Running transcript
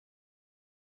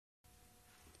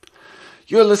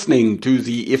You're listening to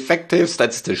the Effective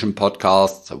Statistician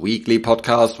Podcast, a weekly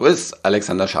podcast with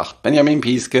Alexander Schacht, Benjamin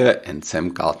Pieske, and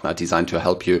Sam Gardner, designed to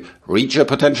help you reach your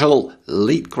potential,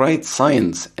 lead great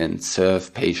science, and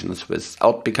serve patients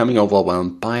without becoming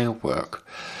overwhelmed by work.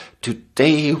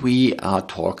 Today we are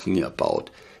talking about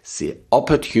the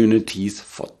opportunities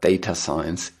for data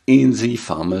science in the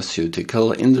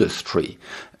pharmaceutical industry.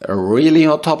 A really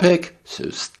hot topic, so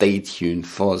stay tuned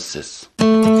for this.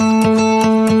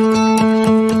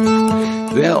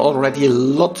 There are already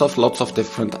lots of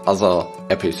different other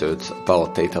episodes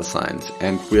about data science,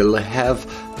 and we'll have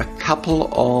a couple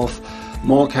of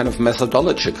more kind of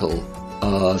methodological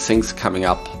things coming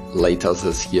up later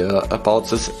this year about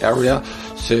this area.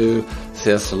 So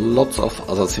there's lots of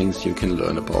other things you can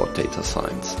learn about data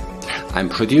science. I'm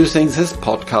producing this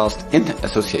podcast in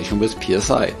association with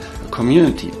PSI, a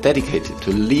community dedicated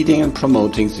to leading and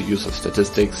promoting the use of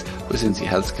statistics within the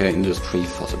healthcare industry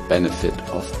for the benefit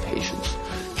of patients.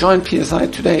 Join PSI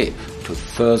today to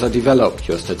further develop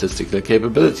your statistical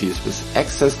capabilities with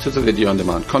access to the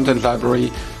video-on-demand content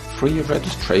library, free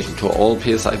registration to all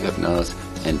PSI webinars,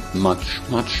 and much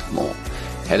more.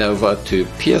 Head over to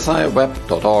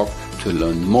psiweb.org to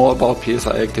learn more about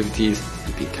PSI activities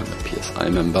and become a PSI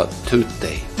member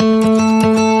today.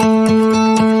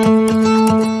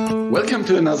 Welcome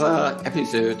to another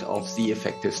episode of The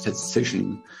Effective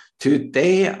Statistician.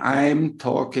 Today I'm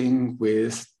talking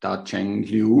with Da-Cheng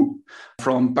Liu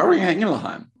from Boehringer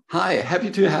Ingelheim. Hi, happy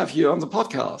to have you on the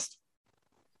podcast.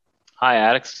 Hi,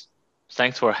 Alex.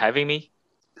 Thanks for having me.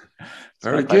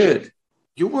 Very good.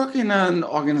 You work in an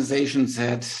organization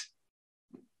that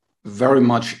very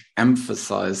much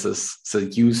emphasizes the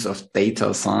use of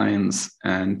data science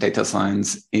and data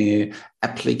science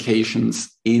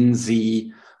applications in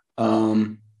the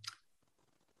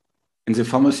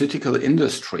pharmaceutical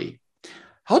industry.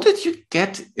 How did you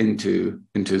get into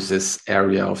this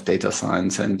area of data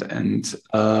science, and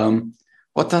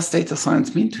what does data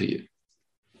science mean to you?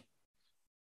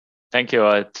 Thank you.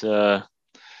 It's a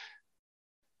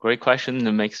great question.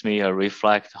 It makes me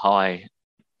reflect how I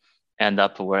end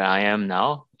up where I am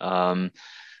now.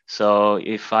 So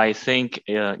if I think,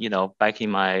 back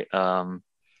in my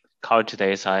college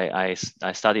days, I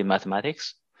studied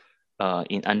mathematics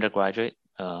in undergraduate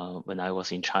when I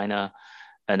was in China.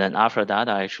 And then after that,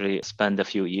 I actually spent a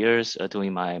few years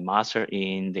doing my master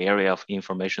in the area of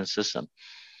information system.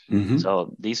 Mm-hmm.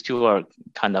 So these two are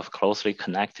kind of closely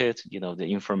connected, the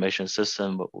information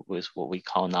system with what we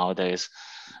call nowadays,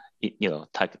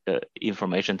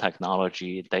 information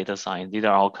technology, data science. These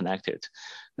are all connected.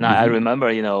 And mm-hmm. I remember,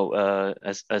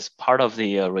 as part of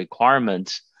the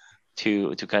requirement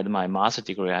to get my master's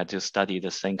degree, I had to study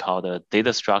this thing called a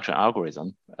data structure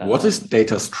algorithm. What is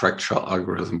data structure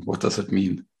algorithm? What does it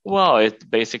mean? Well, it's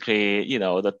basically,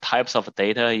 the types of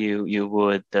data you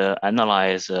would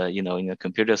analyze, in a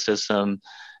computer system,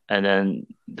 and then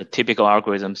the typical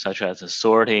algorithms such as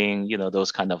sorting,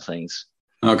 those kind of things.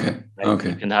 Okay. Right? Okay.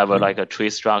 You can have a tree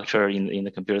structure in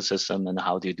the computer system, and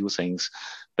how do you do things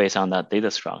based on that data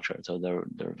structure. So there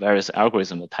are various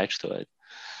algorithms attached to it.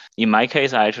 In my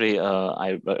case, I actually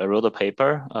I wrote a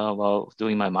paper while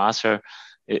doing my master.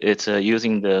 It's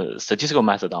using the statistical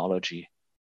methodology,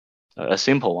 a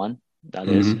simple one, that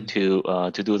mm-hmm. is to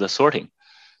do the sorting.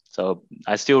 So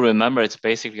I still remember it's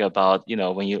basically about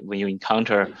when you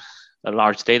encounter a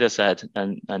large data set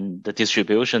and the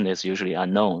distribution is usually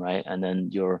unknown, right? And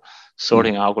then your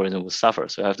sorting mm-hmm. algorithm will suffer.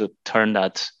 So you have to turn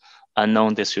that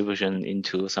unknown distribution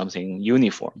into something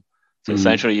uniform. So mm-hmm.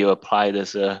 essentially you apply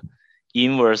this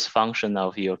inverse function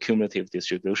of your cumulative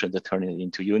distribution to turn it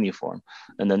into uniform,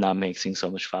 and then that makes things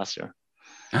so much faster.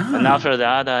 Ah. And after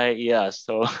that, I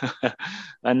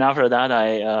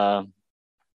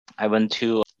went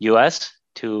to US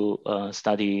to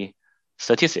study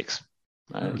statistics.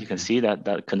 Okay. You can see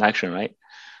that connection, right?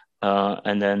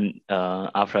 And then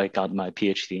after I got my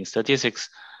PhD in statistics,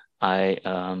 I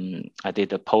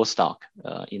did a postdoc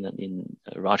in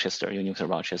Rochester, University of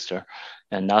Rochester,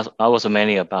 and that was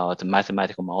mainly about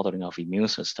mathematical modeling of immune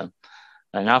system.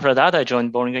 And after that, I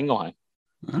joined Boehringer Ingelheim.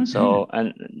 Okay. So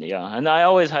and I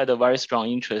always had a very strong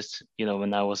interest,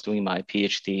 when I was doing my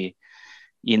PhD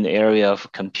in the area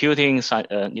of computing,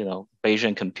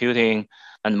 Bayesian computing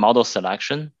and model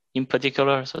selection in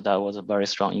particular. So that was a very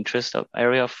strong interest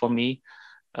area for me.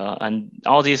 And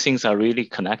all these things are really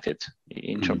connected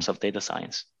in terms of data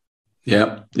science.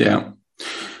 Yeah.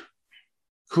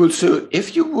 Cool. So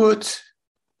if you would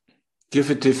give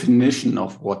a definition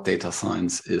of what data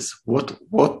science is, what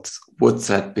would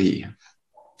that be?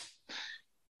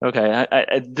 Okay,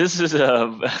 this is a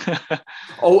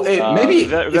maybe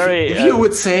if you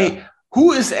would say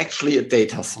who is actually a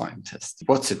data scientist?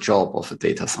 What's the job of a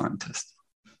data scientist?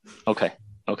 Okay.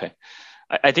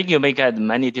 I think you may get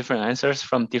many different answers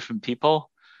from different people.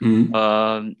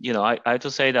 I have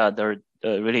to say that there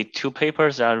are really two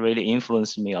papers that really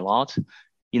influenced me a lot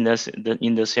in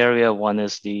this area. One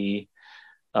is the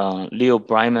Leo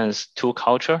Breiman's tool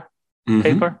culture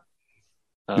paper.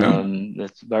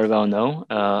 That's very well known.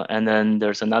 And then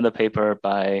there's another paper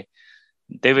by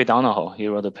David Donahoe. He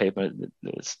wrote a paper,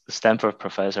 the Stanford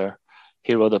professor.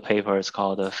 He wrote a paper, it's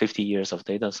called 50 Years of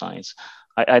Data Science.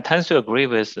 I tend to agree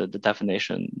with the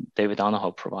definition David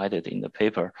Donahoe provided in the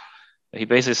paper. He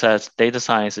basically says data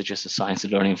science is just a science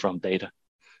learning from data,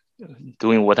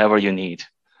 doing whatever you need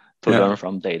to learn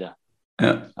from data.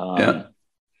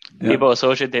 People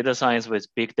associate data science with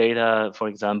big data, for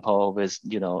example, with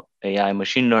AI,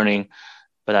 machine learning,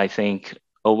 but I think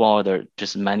overall there are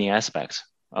just many aspects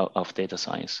of data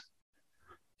science.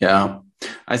 Yeah,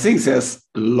 I think there's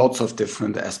lots of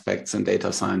different aspects in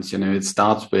data science. It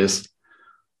starts with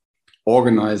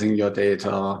organizing your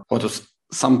data, what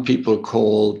some people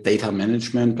call data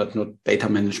management, but not data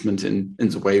management in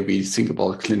the way we think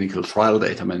about clinical trial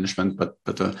data management,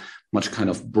 but a much kind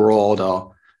of broader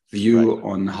view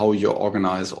on how you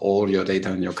organize all your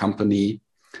data in your company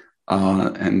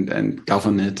and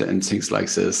govern it and things like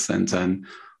this. And then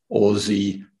all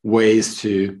the ways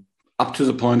to up to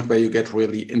the point where you get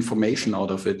really information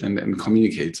out of it and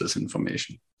communicate this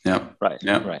information. Yeah. Right.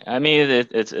 Yeah. Right. I mean,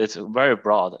 it's very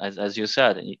broad, as you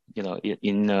said.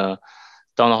 In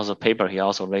Donahoe's paper, he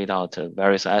also laid out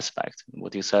various aspects.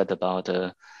 What you said about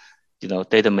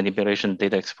data manipulation,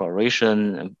 data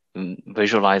exploration,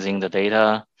 visualizing the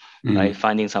data, right?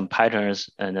 Finding some patterns,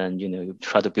 and then you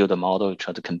try to build a model, you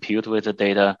try to compute with the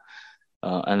data,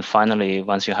 and finally,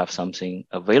 once you have something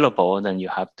available, then you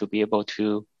have to be able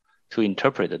to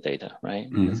interpret the data, right?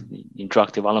 In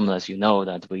drug development, as you know,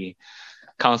 that we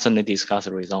constantly discuss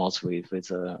the results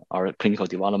with our clinical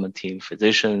development team,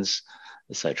 physicians,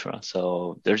 etc.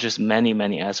 So there's just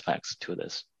many aspects to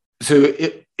this. So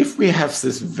if we have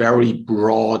this very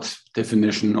broad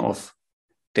definition of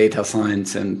data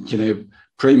science, and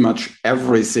pretty much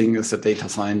everything is a data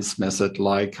science method,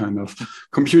 like kind of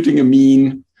computing a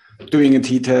mean, doing a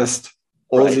t-test,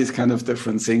 all these kind of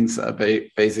different things are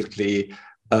basically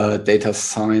data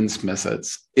science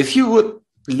methods. If you would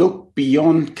look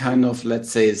beyond kind of,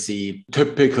 let's say, the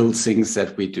typical things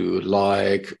that we do,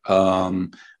 like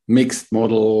mixed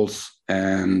models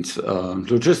and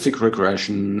logistic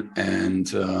regression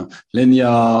and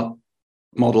linear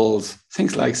models,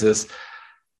 things like this,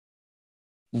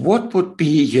 what would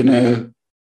be,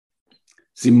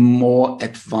 the more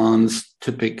advanced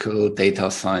typical data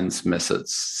science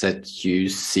methods that you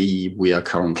see we are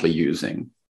currently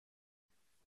using?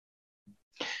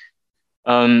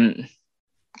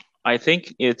 I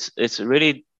think it's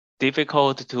really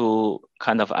difficult to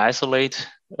kind of isolate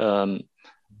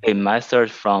a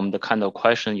method from the kind of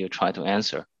question you try to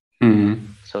answer.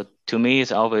 So to me,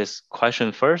 it's always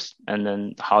question first, and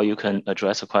then how you can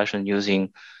address a question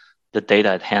using the data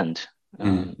at hand.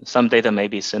 Some data may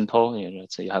be simple.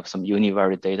 Let's say you have some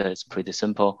univariate data; it's pretty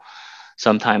simple.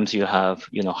 Sometimes you have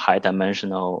high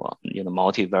dimensional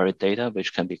multivariate data,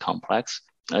 which can be complex.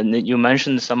 And you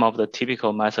mentioned some of the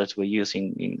typical methods we use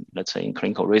in let's say in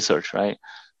clinical research, right?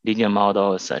 Linear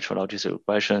model, etc., logistic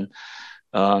regression.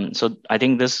 So I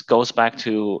think this goes back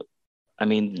to,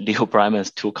 Leo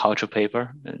Breiman's tool culture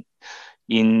paper. And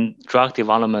in drug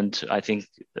development, I think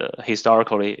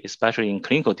historically, especially in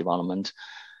clinical development,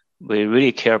 we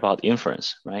really care about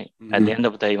inference, right? At the end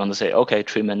of the day, you want to say, okay,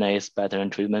 treatment A is better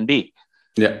than treatment B.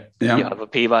 Yeah. You have a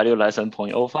p-value less than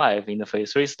 0.05 in the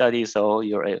phase 3 study, so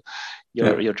your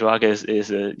drug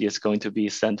is going to be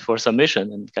sent for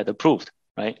submission and get approved,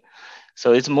 right?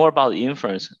 So it's more about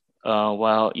inference.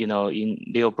 While in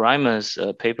Leo Breiman's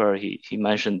paper, he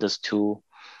mentioned this two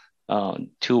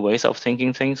ways of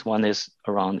thinking things. One is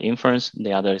around inference,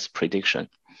 the other is prediction.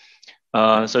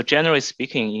 So generally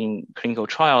speaking, in clinical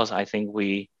trials, I think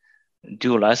we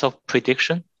do less of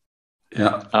prediction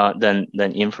than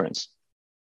inference.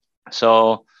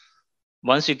 So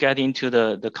once you get into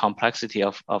the complexity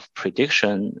of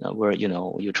prediction, where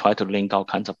you try to link all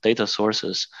kinds of data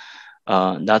sources,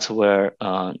 that's where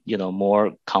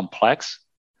more complex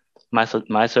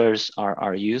methods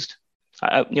are used.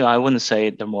 I wouldn't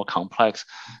say they're more complex.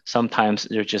 Sometimes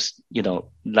they're just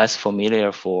less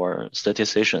familiar for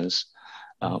statisticians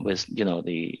with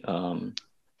the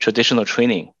traditional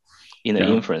training in the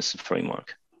inference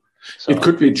framework. So, it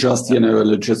could be just a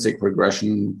logistic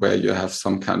regression where you have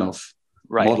some kind of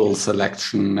model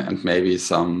selection and maybe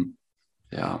some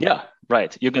Yeah. Yeah,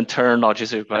 right. You can turn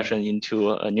logistic regression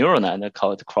into a neural net and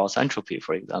call it cross entropy,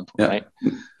 for example, Yeah. right?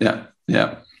 Yeah.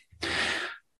 Yeah.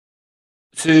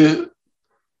 So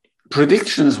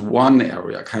prediction is one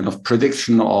area, kind of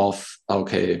prediction of,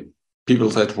 okay, people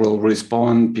that will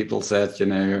respond, people that,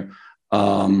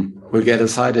 will get a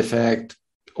side effect,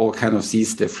 or kind of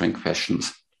these different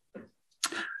questions.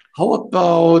 How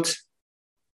about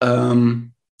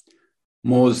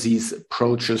more these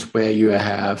approaches where you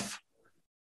have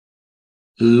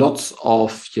lots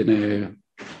of,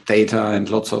 data and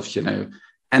lots of,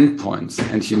 endpoints,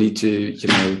 and you need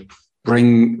to,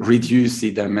 reduce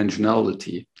the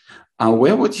dimensionality?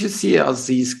 Where would you see as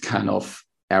these kind of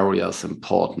areas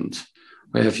important?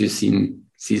 Where have you seen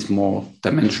these more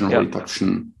dimensional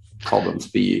reduction problems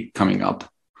be coming up?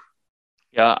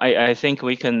 Yeah, I think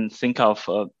we can think of,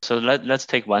 so let's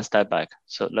take one step back.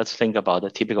 So let's think about a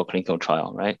typical clinical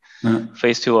trial, right? Yeah.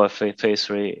 Phase 2 or phase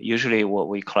 3, usually what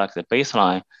we collect the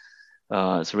baseline,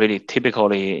 it's really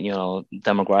typically,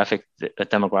 demographic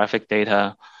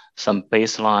data, some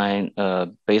baseline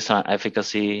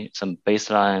efficacy, some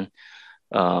baseline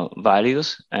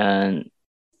values, and,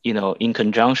 in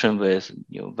conjunction with,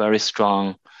 very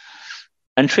strong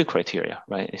entry criteria,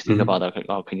 right? If you think about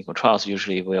our clinical trials,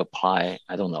 usually we apply,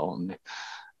 I don't know,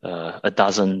 a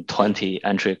dozen, 20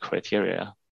 entry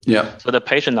criteria. Yeah. So the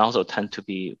patient also tend to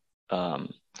be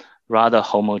rather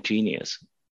homogeneous.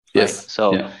 Right? Yes.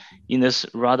 So in this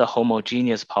rather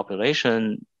homogeneous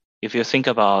population, if you think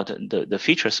about the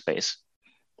feature space,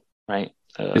 right?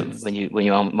 When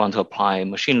you want to apply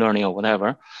machine learning or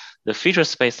whatever, the feature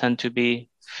space tend to be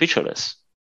featureless.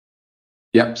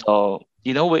 Yeah. So,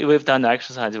 we've done the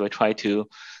exercise. We try to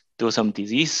do some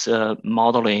disease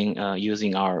modeling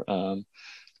using our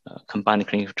combined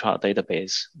clinical trial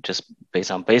database, just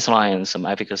based on baseline and some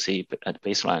efficacy at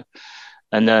baseline.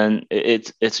 And then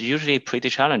it's usually pretty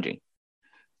challenging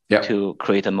to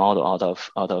create a model out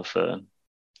of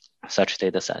such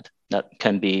data set that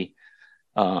can be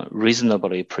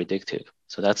reasonably predictive.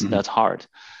 So that's hard.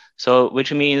 So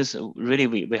which means really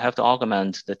we have to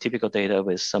augment the typical data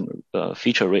with some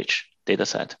feature-rich data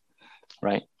set,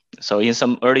 right? So in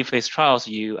some early phase trials,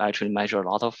 you actually measure a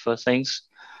lot of things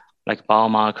like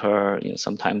biomarker.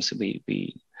 Sometimes we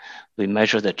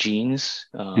measure the genes.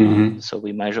 So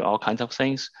we measure all kinds of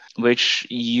things, which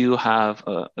you have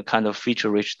a kind of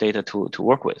feature-rich data to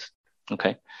work with.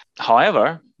 Okay.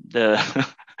 However,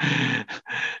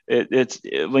 it's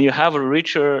when you have a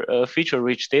richer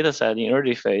feature-rich data set in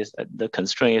early phase, the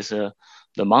constraint is the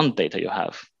amount of data you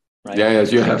have. Right? Yeah,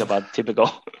 yes, you think have about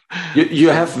typical. You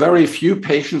have very few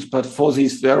patients, but for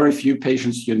these very few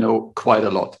patients, you know quite a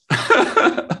lot.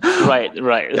 Right.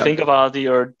 Yeah. Think about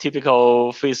your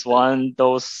typical phase 1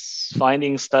 dose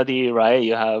finding study, right?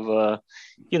 You have a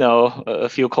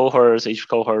few cohorts, each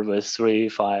cohort with 3,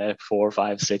 5, 4,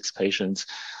 5, 6 patients.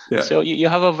 Yeah. So you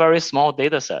have a very small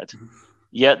data set,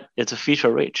 yet it's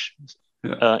feature rich.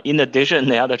 Yeah. In addition,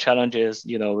 the other challenge is,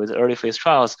 with early phase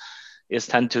trials, is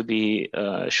tend to be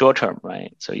short term,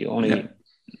 right? So you only,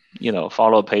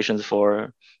 follow patients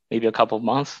for maybe a couple of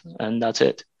months, and that's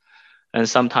it. And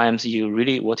sometimes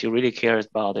what you really care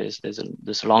about is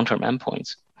this long-term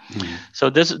endpoints. Mm-hmm. So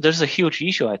there's a huge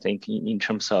issue, I think, in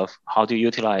terms of how to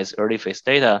utilize early phase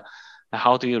data, and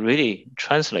how do you really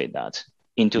translate that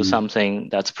into something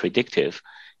that's predictive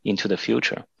into the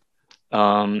future.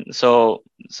 So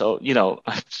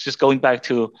just going back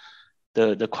to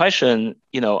the question,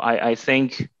 I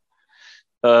think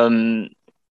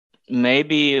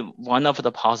maybe one of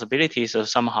the possibilities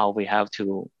is somehow we have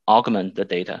to augment the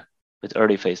data with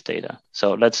early phase data.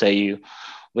 So let's say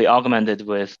we augment it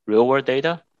with real world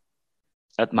data.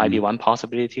 That might be one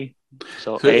possibility.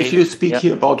 So if you speak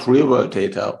here about real world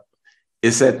data,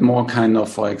 is that more kind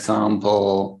of, for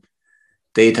example,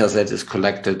 data that is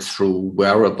collected through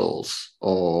wearables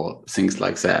or things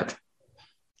like that?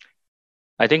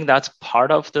 I think that's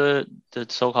part of the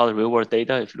so-called real world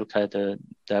data. If you look at the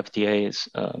FDA's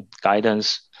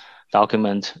guidance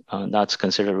document, that's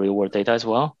considered real world data as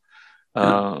well.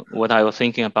 What I was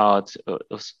thinking about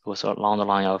was along the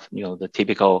line of the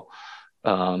typical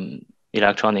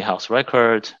electronic health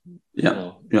record,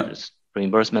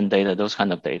 reimbursement data, those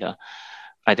kind of data.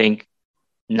 I think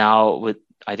now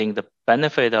the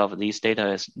benefit of these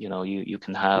data is you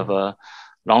can have a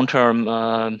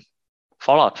long-term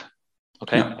follow-up,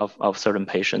 of certain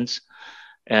patients.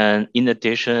 And in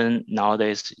addition,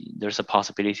 nowadays there's a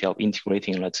possibility of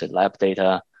integrating, let's say, lab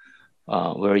data,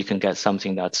 where you can get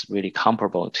something that's really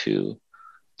comparable to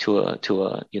a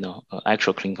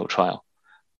actual clinical trial.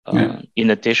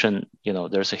 In addition,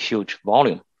 there's a huge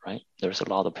volume, right? There's a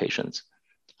lot of patients.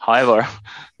 However,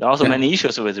 there are also Yeah. many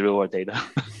issues with real world data.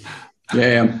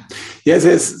 Yes,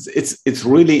 it's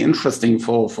really interesting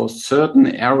for certain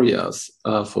areas,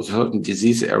 for certain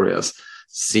disease areas.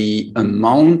 The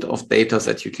amount of data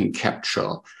that you can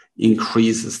capture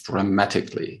increases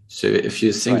dramatically. So if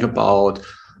you think about,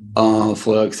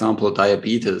 for example,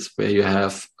 diabetes, where you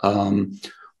have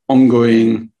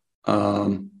ongoing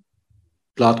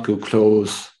blood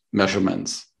glucose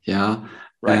measurements,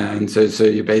 and so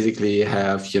you basically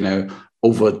have,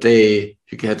 over a day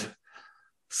you get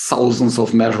thousands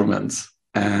of measurements,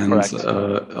 and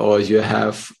or you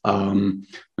have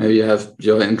maybe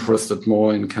you're interested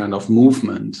more in kind of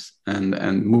movement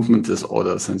and movement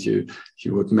disorders, and you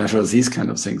would measure these kind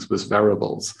of things with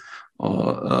wearables,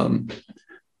 or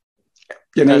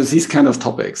these kind of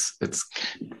topics. It's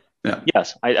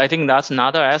Yes, I think that's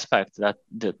another aspect that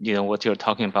what you're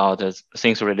talking about is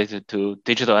things related to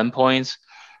digital endpoints,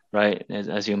 right?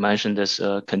 As you mentioned, this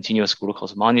continuous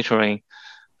glucose monitoring.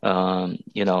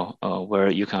 Where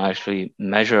you can actually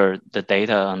measure the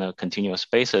data on a continuous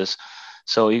basis.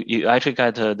 So you actually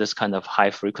get this kind of high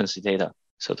frequency data,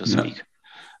 so to speak.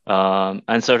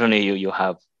 And certainly you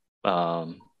have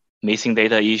missing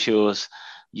data issues,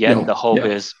 yet the hope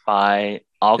is by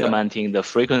augmenting the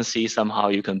frequency, somehow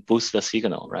you can boost the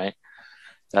signal, right?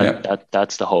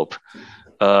 That's the hope.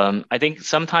 I think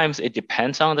sometimes it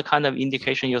depends on the kind of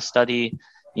indication you study.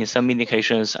 In some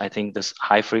indications, I think this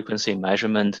high frequency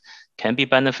measurement can be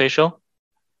beneficial.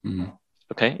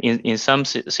 Okay. In some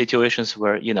situations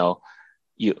where,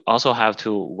 you also have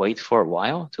to wait for a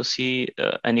while to see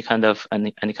any kind of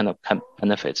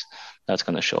benefits that's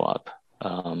going to show up.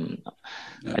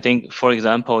 I think, for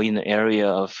example, in the area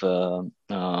of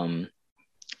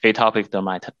atopic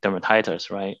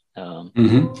dermatitis, right?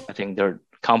 I think there are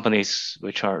companies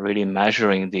which are really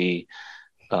measuring the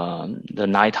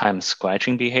nighttime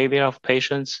scratching behavior of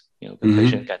patients. The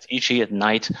patient gets itchy at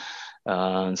night.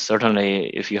 Certainly,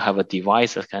 if you have a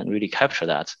device that can really capture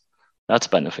that, that's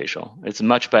beneficial. It's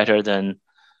much better than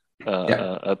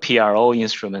a PRO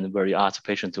instrument where you ask the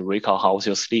patient to recall how was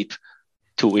your sleep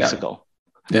 2 weeks ago.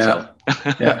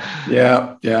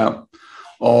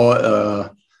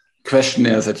 Or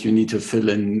questionnaires that you need to fill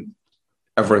in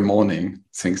every morning,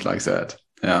 things like that.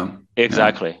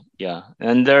 Exactly.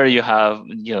 And there you have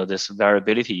this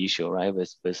variability issue, right,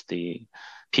 with the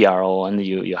PRO, and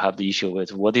you have the issue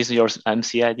with what is your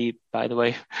MCID, by the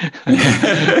way.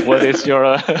 What is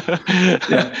your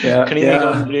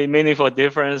clinically meaningful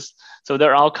difference? So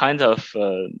there are all kinds of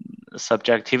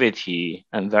subjectivity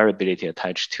and variability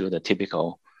attached to the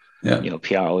typical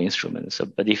PRO instrument. So,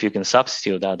 but if you can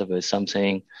substitute that with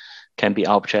something can be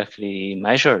objectively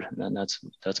measured, then that's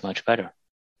much better.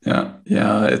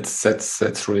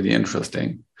 That's really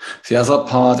interesting. The other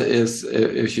part is,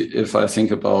 if I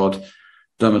think about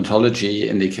dermatology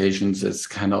indications, it's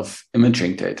kind of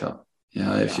imaging data.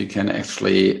 If you can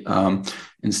actually,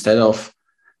 instead of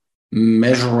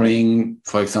measuring,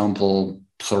 for example,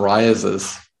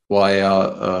 psoriasis via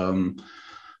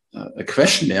a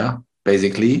questionnaire,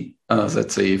 basically, that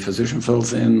the physician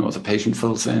fills in or the patient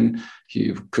fills in,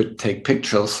 you could take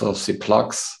pictures of the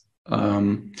plaques.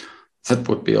 That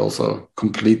would be also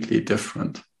completely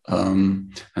different.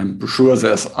 I'm sure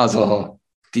there's other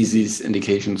disease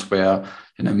indications where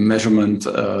measurement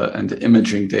and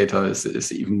imaging data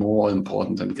is even more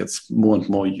important and gets more and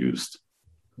more used.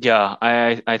 Yeah,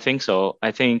 I think so.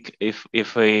 I think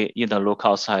if we look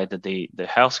outside the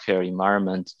healthcare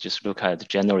environment, just look at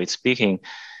generally speaking,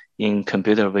 in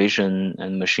computer vision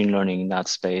and machine learning in that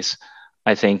space,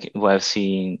 I think we have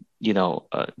seen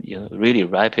really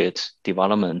rapid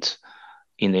development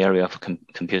in the area of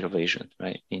computer vision,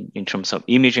 right? In terms of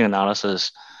imaging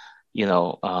analysis,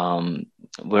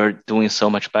 we're doing so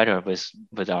much better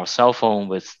with our cell phone,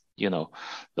 with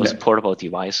those portable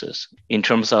devices. In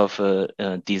terms of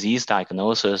disease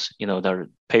diagnosis, there are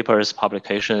papers,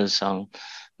 publications on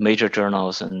major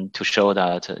journals, and to show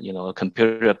that a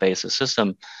computer-based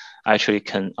system actually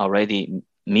can already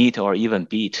meet or even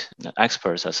beat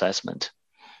experts' assessment.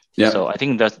 So I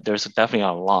think that there's definitely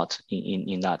a lot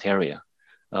in that area.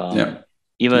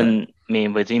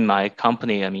 Within my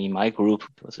company, my group,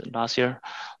 was it last year,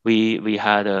 we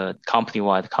had a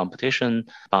company-wide competition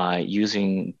by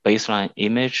using baseline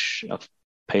image of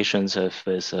patients with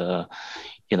this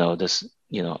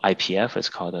IPF. It's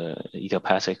called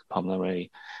idiopathic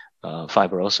pulmonary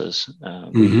fibrosis.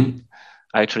 We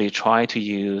actually try to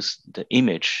use the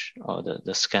image or the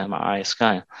MRI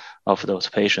scan of those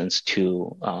patients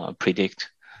to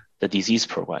predict the disease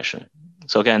progression.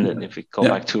 So again, if we go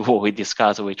back to what we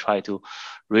discussed, we try to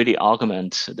really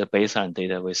augment the baseline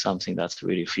data with something that's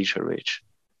really feature rich.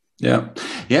 Yeah.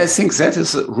 Yeah, I think that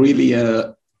is really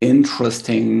a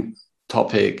interesting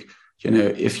topic.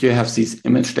 If you have these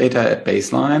image data at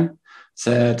baseline,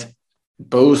 that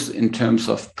both in terms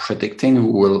of predicting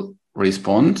who will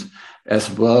respond, as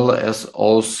well as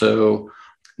also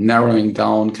narrowing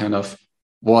down kind of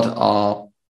what are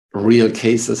real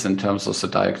cases in terms of the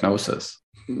diagnosis.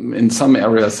 In some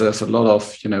areas, there's a lot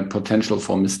of potential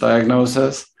for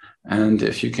misdiagnosis, and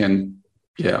if you can,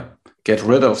 get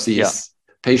rid of these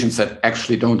patients that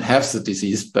actually don't have the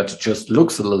disease, but just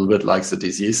looks a little bit like the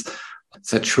disease,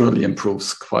 that surely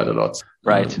improves quite a lot.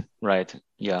 Right.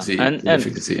 Yeah. The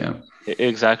efficacy, yeah.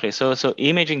 Exactly. So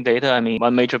imaging data, I mean,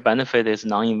 one major benefit is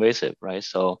non-invasive, right?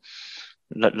 So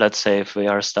let's say if we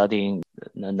are studying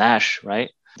NASH,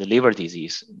 right? The liver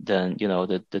disease, then,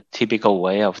 the typical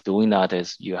way of doing that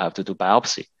is you have to do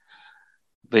biopsy,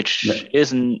 which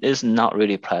is not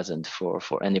really pleasant for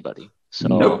anybody. So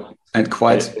nope. And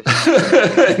quite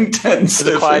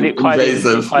intensive, quite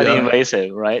invasive,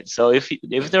 invasive, right? So if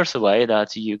there's a way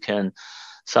that you can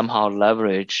somehow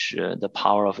leverage the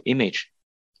power of image,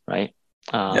 right,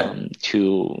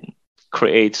 to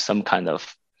create some kind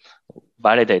of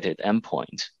validated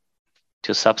endpoint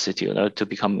to substitute or to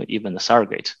become even a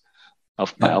surrogate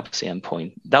of biopsy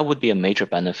endpoint, that would be a major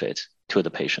benefit to the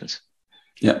patients.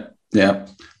 Yeah.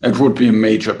 It would be a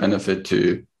major benefit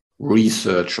to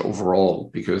research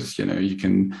overall, because you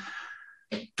can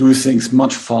do things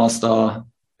much faster.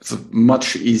 It's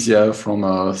much easier from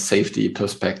a safety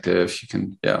perspective. You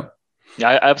can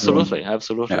absolutely. I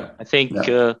think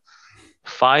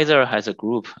Pfizer has a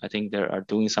group. I think they are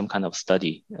doing some kind of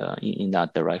study in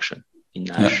that direction in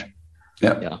NASH.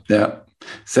 Yeah.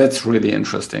 That's really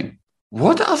interesting.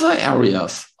 What other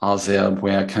areas are there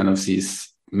where kind of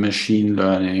these machine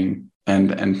learning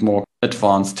and more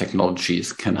advanced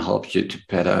technologies can help you to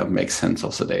better make sense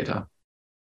of the data?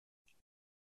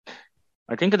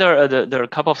 I think there are a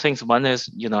couple of things. One is,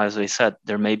 as we said,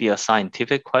 there may be a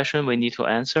scientific question we need to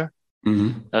answer.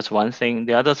 Mm-hmm. That's one thing.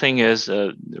 The other thing is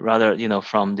rather,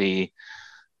 from the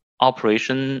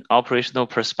operational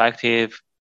perspective,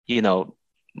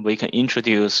 we can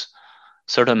introduce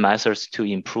certain methods to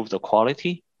improve the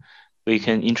quality. We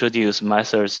can introduce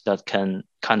methods that can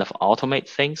kind of automate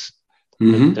things.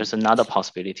 Mm-hmm. There's another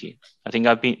possibility. I think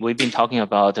we've been talking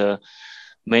about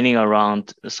mainly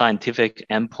around scientific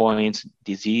endpoints,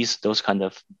 disease, those kind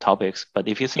of topics. But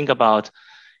if you think about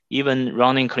even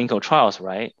running clinical trials,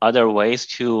 right? Other ways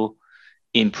to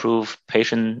improve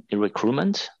patient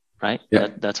recruitment, right? Yeah.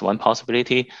 That's one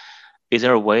possibility. Is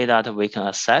there a way that we can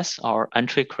assess our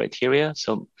entry criteria?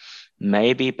 So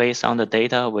maybe based on the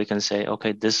data, we can say,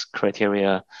 okay, this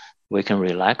criteria we can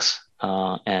relax,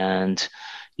 and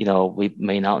we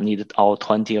may not need all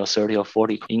 20 or 30 or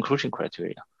 40 inclusion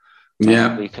criteria.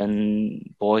 We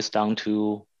can boil down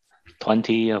to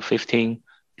 20 or 15,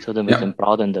 so that we can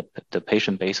broaden the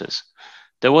patient basis.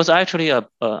 There was actually an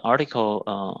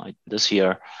article this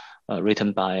year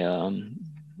written by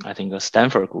I think a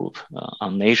Stanford group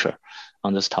on Nature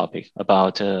on this topic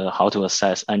about how to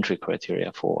assess entry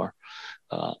criteria for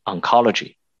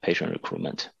oncology patient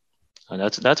recruitment.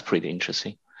 That's pretty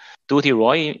interesting. Duty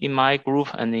Roy in my group,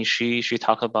 and then she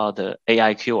talked about the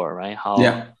AI cure, right?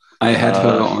 I had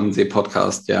her on the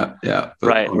podcast. Yeah.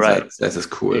 Right. That is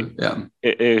cool.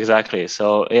 Exactly.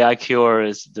 So AI Cure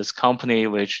is this company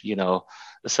which,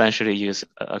 essentially use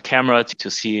a camera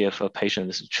to see if a patient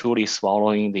is truly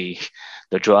swallowing the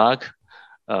drug,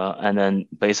 and then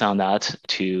based on that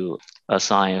to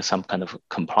assign some kind of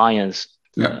compliance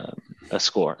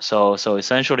score. So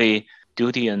essentially,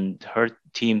 Duty and her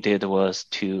team did was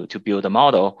to build a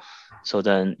model. So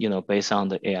then, based on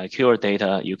the AI Cure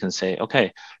data, you can say,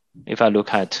 okay, if I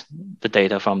look at the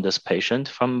data from this patient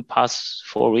from past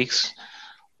 4 weeks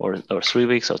or 3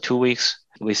 weeks or 2 weeks,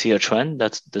 we see a trend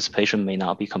that this patient may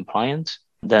not be compliant,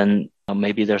 then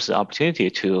maybe there's the opportunity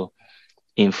to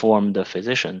inform the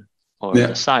physician or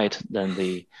the site, then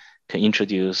they can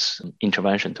introduce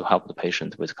intervention to help the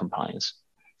patient with compliance.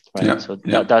 Right.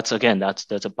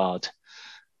 That's about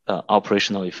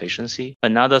operational efficiency.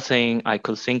 Another thing I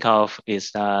could think of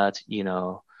is that,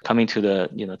 coming to the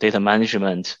data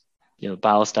management,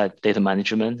 biostat data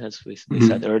management, as we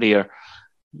said earlier,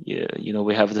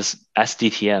 we have this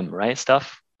SDTM, right,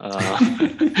 stuff. As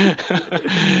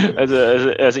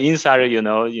an insider,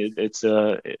 it's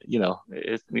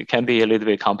it can be a little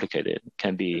bit complicated. It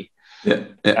can be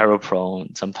error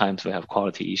prone. Sometimes we have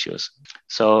quality issues.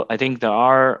 So I think there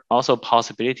are also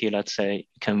possibility. Let's say,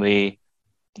 can we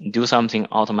do something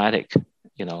automatic?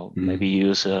 Maybe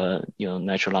use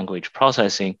natural language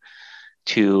processing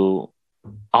to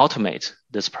automate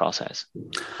this process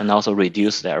and also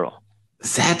reduce the error.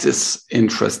 that is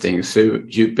interesting. So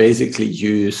you basically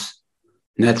use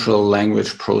natural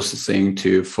language processing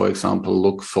to, for example,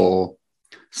 look for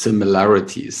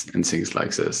similarities and things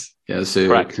like this. Yeah, so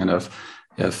Correct. kind of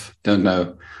have, don't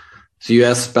know, the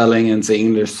US spelling and the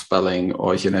English spelling,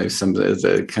 or some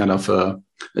the kind of a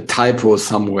typo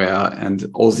somewhere, and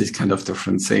all these kind of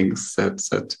different things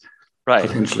that right.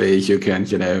 potentially you can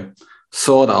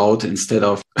sort out, instead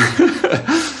of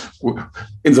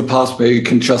in the past where you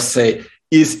can just say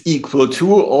is equal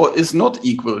to or is not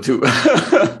equal to.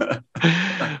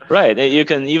 Right. You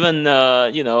can even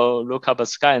look up a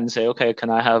sky and say, okay, can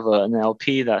I have an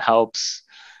NLP that helps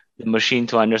the machine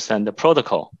to understand the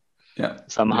protocol? Yeah.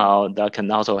 Somehow that can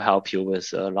also help you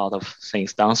with a lot of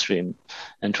things downstream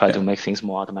and try to make things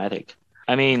more automatic.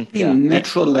 I mean,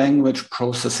 natural language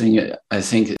processing, I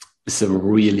think, is a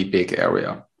really big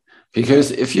area,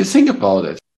 because if you think about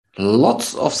it,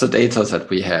 lots of the data that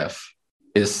we have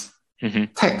is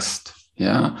text.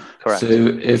 Yeah. Correct. So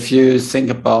if you think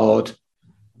about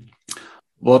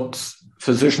what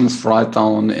physicians write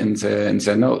down in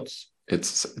their notes,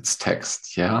 it's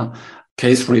text. Yeah.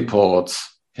 Case reports.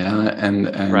 Yeah.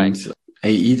 And right.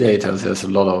 AE data, there's a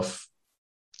lot of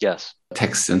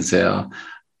text in there.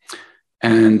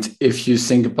 And if you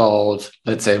think about,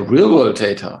 let's say, real world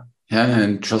data,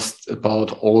 and just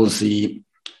about all the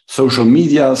social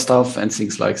media stuff and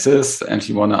things like this, and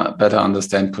you want to better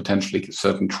understand potentially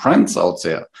certain trends out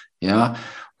there,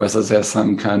 whether there's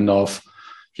some kind of,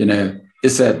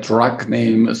 is there a drug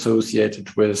name associated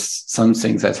with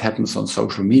something that happens on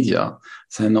social media,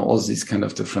 then all these kind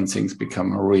of different things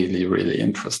become really, really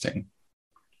interesting.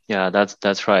 Yeah,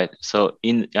 that's right. So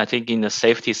I think in the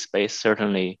safety space,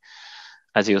 certainly,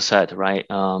 as you said, right,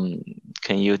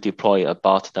 can you deploy a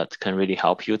bot that can really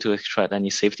help you to extract any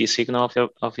safety signal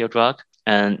of your drug?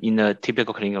 And in a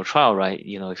typical clinical trial, right,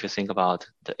 if you think about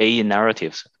the AE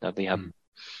narratives that we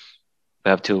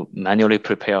have to manually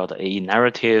prepare the AE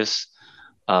narratives.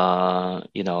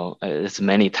 It's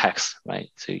many texts, right?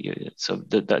 So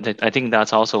I think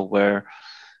that's also where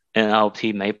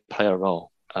NLP may play a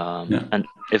role. And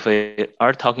if we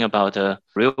are talking about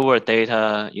real world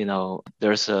data,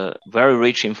 there's a very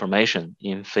rich information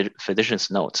in physicians'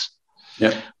 notes,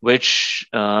 which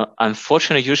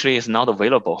unfortunately usually is not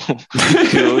available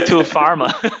to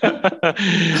pharma.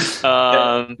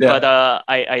 But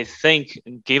I think,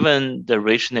 given the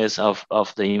richness of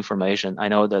the information, I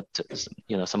know that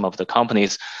some of the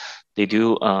companies, they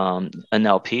do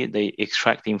NLP, they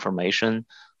extract the information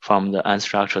from the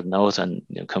unstructured nodes and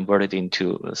convert it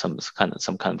into some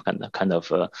kind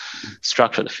of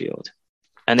structured field.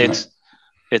 And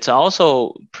it's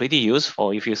also pretty useful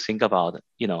if you think about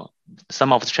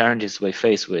some of the challenges we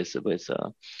face with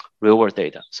real world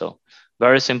data. So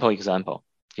very simple example,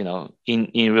 in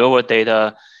real world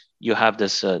data, you have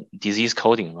this disease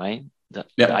coding, right? The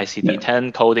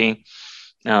ICD-10 coding,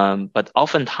 but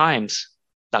oftentimes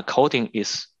that coding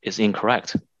is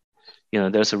incorrect.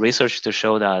 There's a research to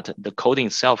show that the coding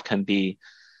itself can be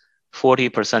 40%,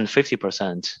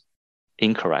 50%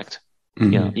 incorrect,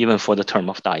 even for the term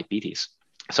of diabetes.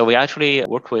 So we actually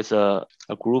work with a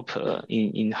group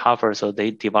in Harvard. So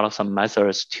they developed some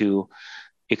methods to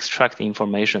extract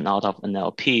information out of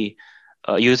NLP,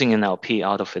 using NLP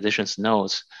out of physicians'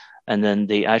 notes. And then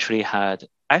they actually had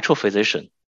actual physician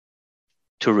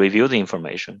to review the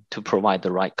information to provide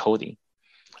the right coding.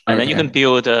 And then you can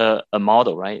build a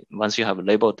model, right? Once you have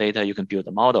labeled data, you can build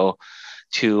a model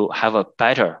to have a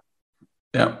better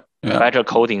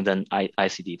coding than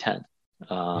ICD-10.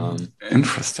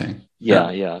 Interesting.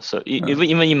 Yeah. So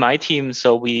even in my team,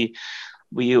 so we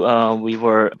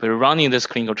were running this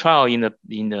clinical trial in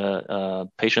the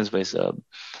patients with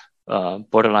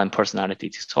borderline personality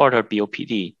disorder,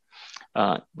 BOPD,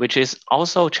 which is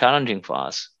also challenging for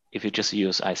us if you just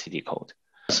use ICD code.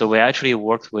 So we actually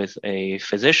worked with a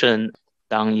physician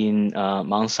down in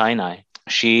Mount Sinai.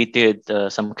 She did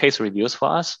some case reviews for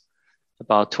us,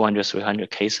 about 200, 300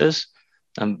 cases.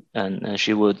 And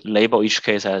she would label each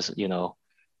case as,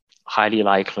 highly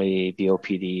likely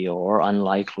BOPD or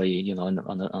unlikely,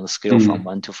 on a scale from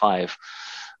 1 to 5.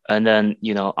 And then,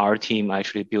 our team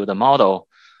actually built a model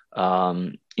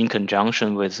in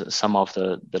conjunction with some of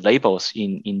the labels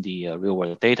in the real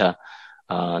world data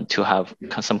to have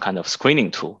some kind of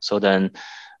screening tool. So then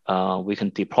we can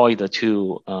deploy the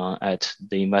tool at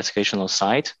the investigational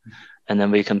site, and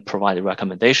then we can provide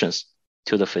recommendations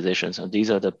to the physicians. And these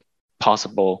are the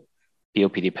possible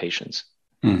BOPD patients.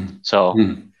 So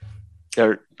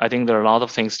I think there are a lot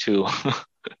of things to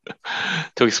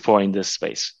explore in this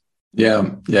space.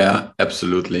 Yeah,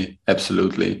 absolutely.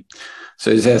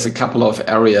 So there's a couple of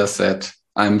areas that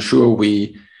I'm sure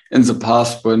we in the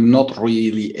past were not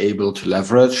really able to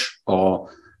leverage, or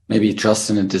maybe just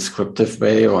in a descriptive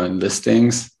way or in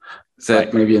listings, that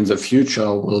Right. maybe in the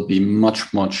future will be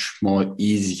much, much more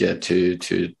easier to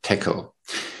tackle.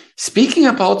 Speaking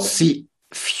about the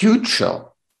future,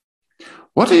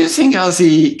 what do you think are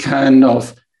the kind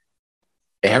of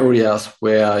areas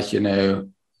where,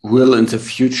 will in the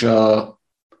future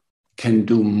can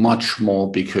do much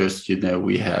more because,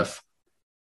 we have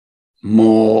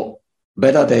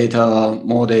better data,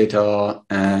 more data,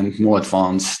 and more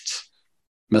advanced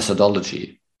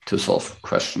methodology to solve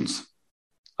questions?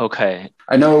 Okay.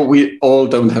 I know we all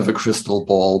don't have a crystal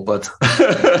ball, but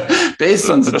based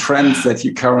on the trends that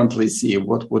you currently see,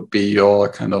 what would be your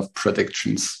kind of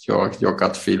predictions, your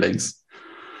gut feelings?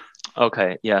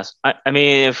 Okay. Yes. I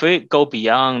mean, if we go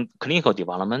beyond clinical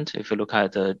development, if you look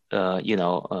at the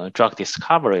drug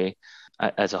discovery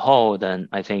as a whole, then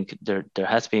I think there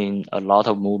has been a lot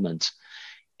of movement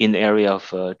in the area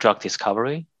of drug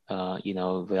discovery.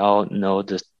 We all know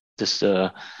this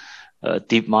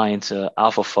DeepMind's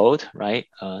AlphaFold, right?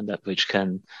 That which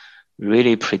can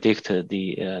really predict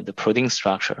the protein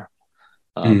structure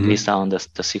based on the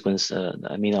sequence, the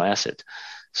amino acid.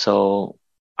 So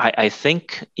I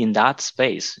think in that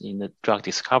space, in the drug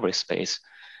discovery space,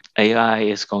 AI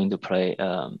is going to play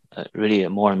really a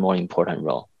more and more important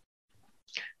role.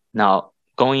 Now,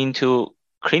 going into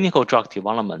clinical drug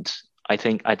development, I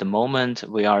think at the moment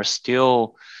we are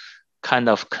still kind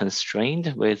of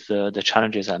constrained with the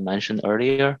challenges I mentioned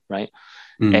earlier, right?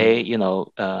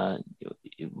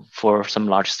 For some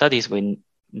large studies, we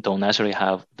don't necessarily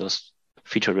have those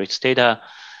feature-rich data,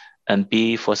 and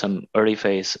B, for some early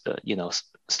phase,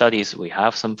 studies, we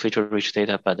have some feature-rich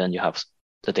data, but then you have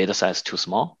the data size too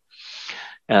small.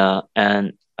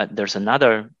 And there's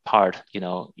another part,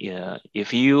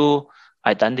 if you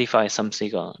identify some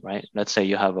signal, right? Let's say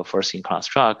you have a first-in-class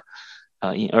drug.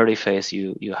 In early phase,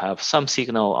 you have some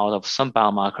signal out of some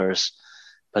biomarkers,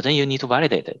 but then you need to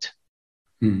validate it,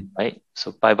 right?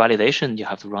 So by validation, you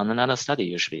have to run another study.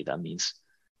 Usually, that means,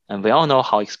 and we all know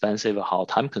how expensive, how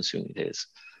time-consuming it is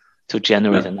to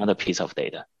generate another piece of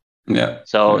data.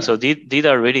 So these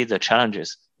are really the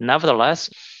challenges.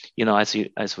 Nevertheless,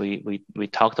 as we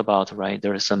talked about, right,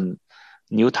 there are some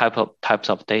new types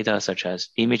of data, such as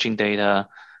imaging data,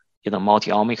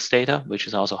 multi-omics data, which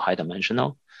is also high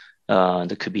dimensional.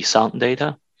 There could be sound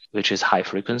data, which is high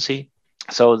frequency.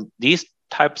 So these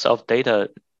types of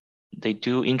data, they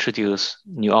do introduce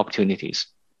new opportunities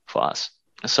for us.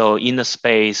 So in the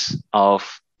space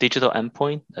of digital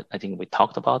endpoint, I think we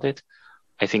talked about it.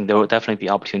 I think there will definitely be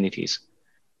opportunities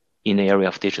in the area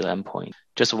of digital endpoint.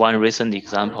 Just one recent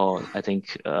example, I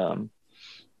think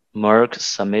Merck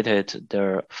submitted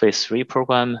their phase 3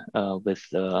 program with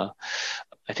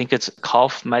I think it's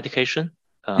cough medication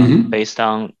based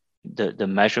on the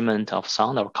measurement of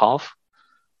sound or cough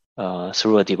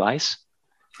through a device.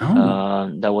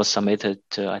 That was submitted,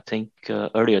 I think,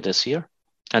 earlier this year.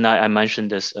 And I mentioned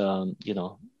this,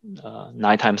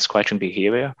 nighttime scratching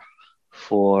behavior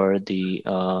for the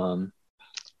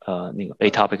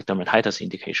atopic dermatitis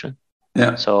indication.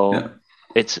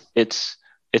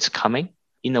 It's coming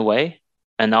in a way,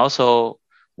 and also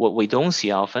what we don't see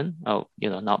often,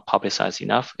 not publicized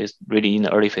enough, is really in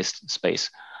the early phase space,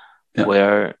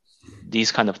 where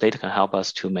these kind of data can help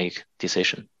us to make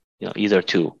decision, either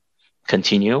to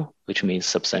continue, which means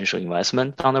substantial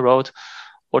investment down the road,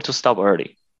 or to stop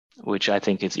early, which I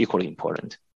think is equally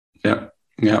important.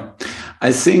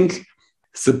 I think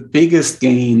the biggest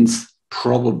gains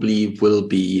probably will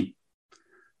be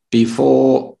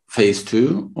before phase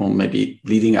 2, or maybe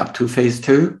leading up to phase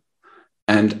 2,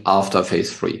 and after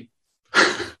phase 3.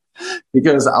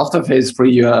 Because after phase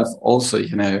 3, you have also,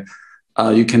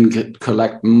 you can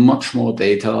collect much more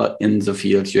data in the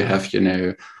field. You have,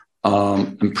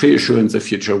 I'm pretty sure in the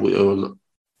future we will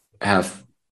have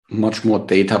much more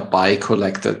data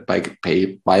collected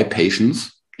by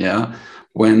patients,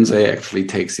 when they actually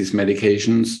take these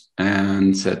medications.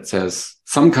 And that says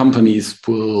some companies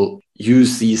will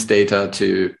use these data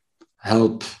to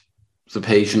help the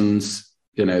patients,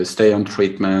 stay on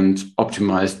treatment,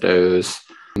 optimize dose,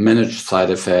 manage side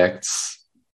effects,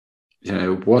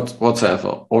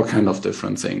 whatever, all kind of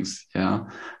different things.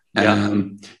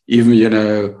 And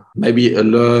even, maybe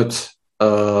alert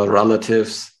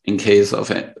relatives in case of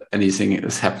anything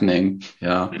is happening.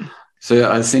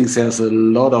 So I think there's a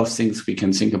lot of things we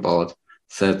can think about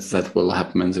that will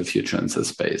happen in the future in this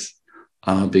space.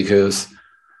 Because,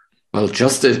 well,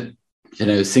 just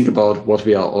think about what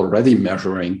we are already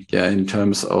measuring in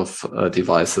terms of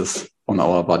devices on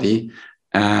our body.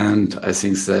 And I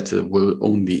think that it will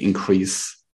only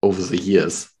increase over the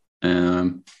years.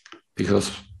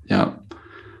 because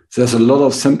there's a lot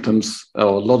of symptoms or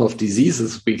a lot of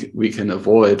diseases we can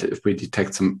avoid if we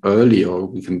detect them early, or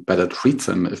we can better treat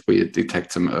them if we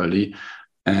detect them early.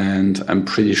 And I'm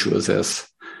pretty sure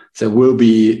there will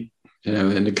be,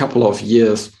 in a couple of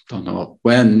years, don't know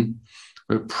when,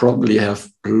 we'll probably have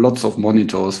lots of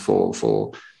monitors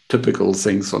for typical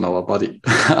things on our body,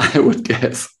 I would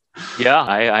guess. Yeah,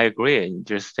 I agree.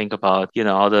 Just think about,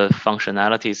 all the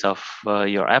functionalities of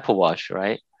your Apple Watch,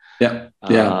 right? Yeah.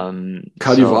 All the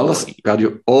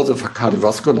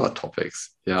cardiovascular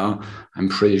topics. Yeah, I'm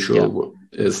pretty sure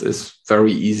is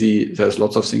very easy. There's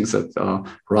lots of things that are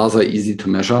rather easy to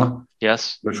measure.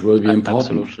 Yes, which will be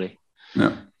important. Absolutely.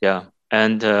 Yeah.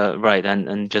 And right,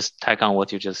 and just tag on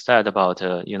what you just said about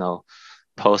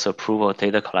post-approval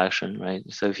data collection, right?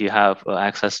 So if you have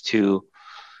access to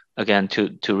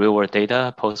real world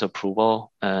data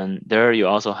post-approval, and there you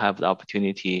also have the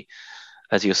opportunity,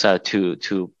 as you said,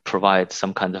 to provide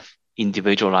some kind of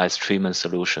individualized treatment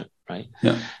solution, right?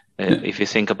 If you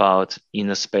think about in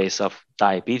the space of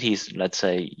diabetes, let's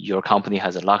say your company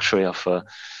has a luxury of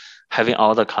having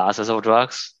all the classes of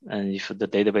drugs, and if the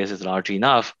database is large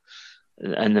enough,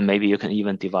 and then maybe you can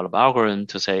even develop algorithm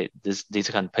to say these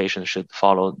kind of patients should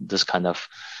follow this kind of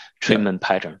treatment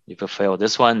pattern. If you fail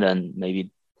this one, then maybe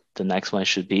the next one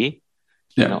should be,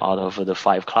 out of the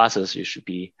 5 classes, you should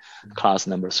be class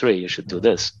number 3. You should do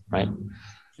this, right?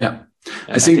 Yeah,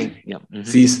 I think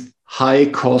these high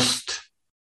cost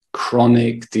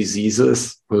chronic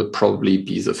diseases will probably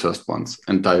be the first ones,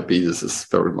 and diabetes is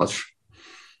very much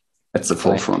at the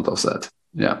forefront of that.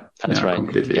 Yeah, that's right.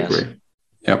 Completely agree.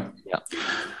 Yeah.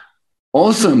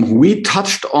 Awesome. We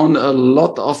touched on a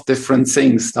lot of different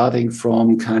things, starting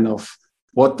from kind of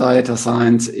what data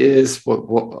science is,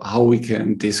 how we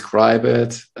can describe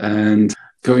it, and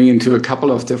going into a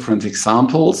couple of different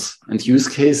examples and use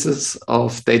cases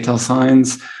of data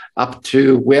science, up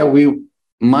to where we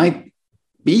might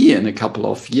be in a couple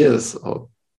of years or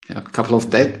a couple of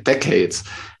decades.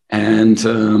 And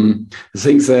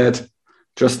things that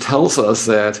just tells us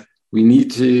that we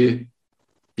need to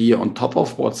be on top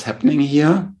of what's happening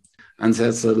here. And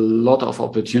there's a lot of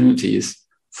opportunities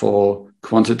for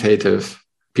quantitative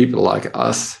people like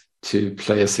us to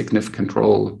play a significant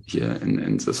role here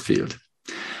in this field.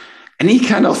 Any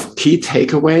kind of key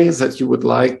takeaways that you would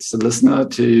like the listener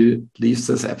to leave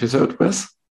this episode with?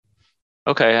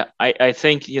 Okay, I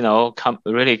think,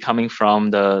 really coming from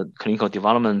the clinical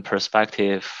development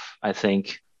perspective, I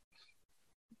think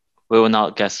we will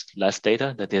not get less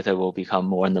data. The data will become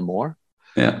more and more.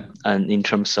 Yeah. And in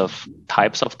terms of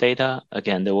types of data,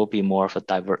 again, there will be more of a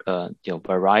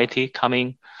variety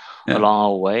coming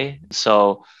along our way.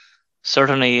 So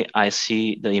certainly I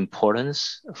see the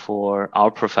importance for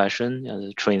our profession as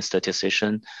a trained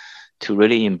statistician to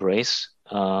really embrace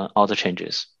all the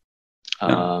changes.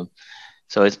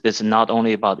 So it's not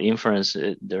only about inference.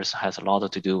 Has a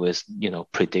lot to do with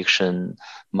prediction,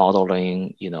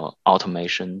 modeling,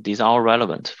 automation. These are all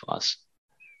relevant for us.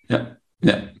 Yeah.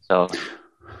 So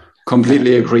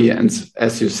completely agree. And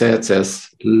as you said, there's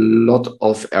a lot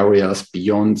of areas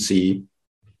beyond the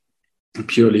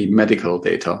purely medical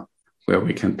data where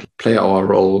we can play our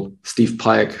role. Steve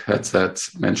Pike had that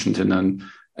mentioned in an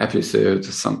episode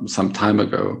some time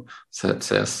ago, that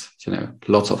there's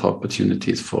lots of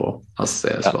opportunities for us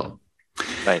there as well.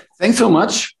 Right. Thanks so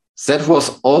much. That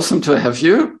was awesome to have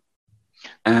you.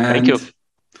 And thank you.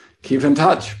 Keep in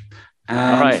touch.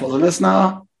 And for the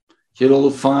listener,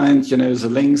 you'll find the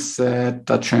links that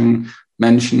Dacheng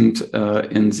mentioned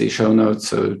in the show notes.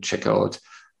 So check out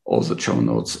all the show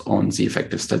notes on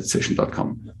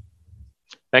theeffectivestatistician.com.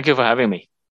 Thank you for having me.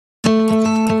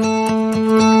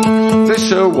 This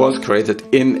show was created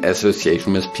in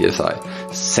association with PSI.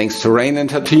 Thanks to Rain and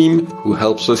her team, who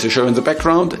helps with the show in the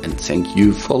background, and thank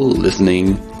you for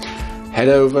listening. Head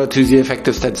over to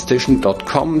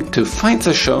theeffectivestatistician.com to find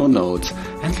the show notes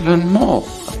and learn more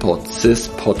about this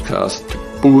podcast to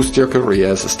boost your career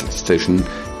as a statistician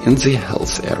in the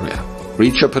health area.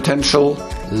 Reach your potential,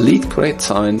 lead great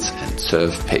science, and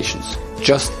serve patients.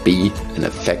 Just be an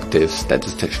effective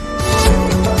statistician.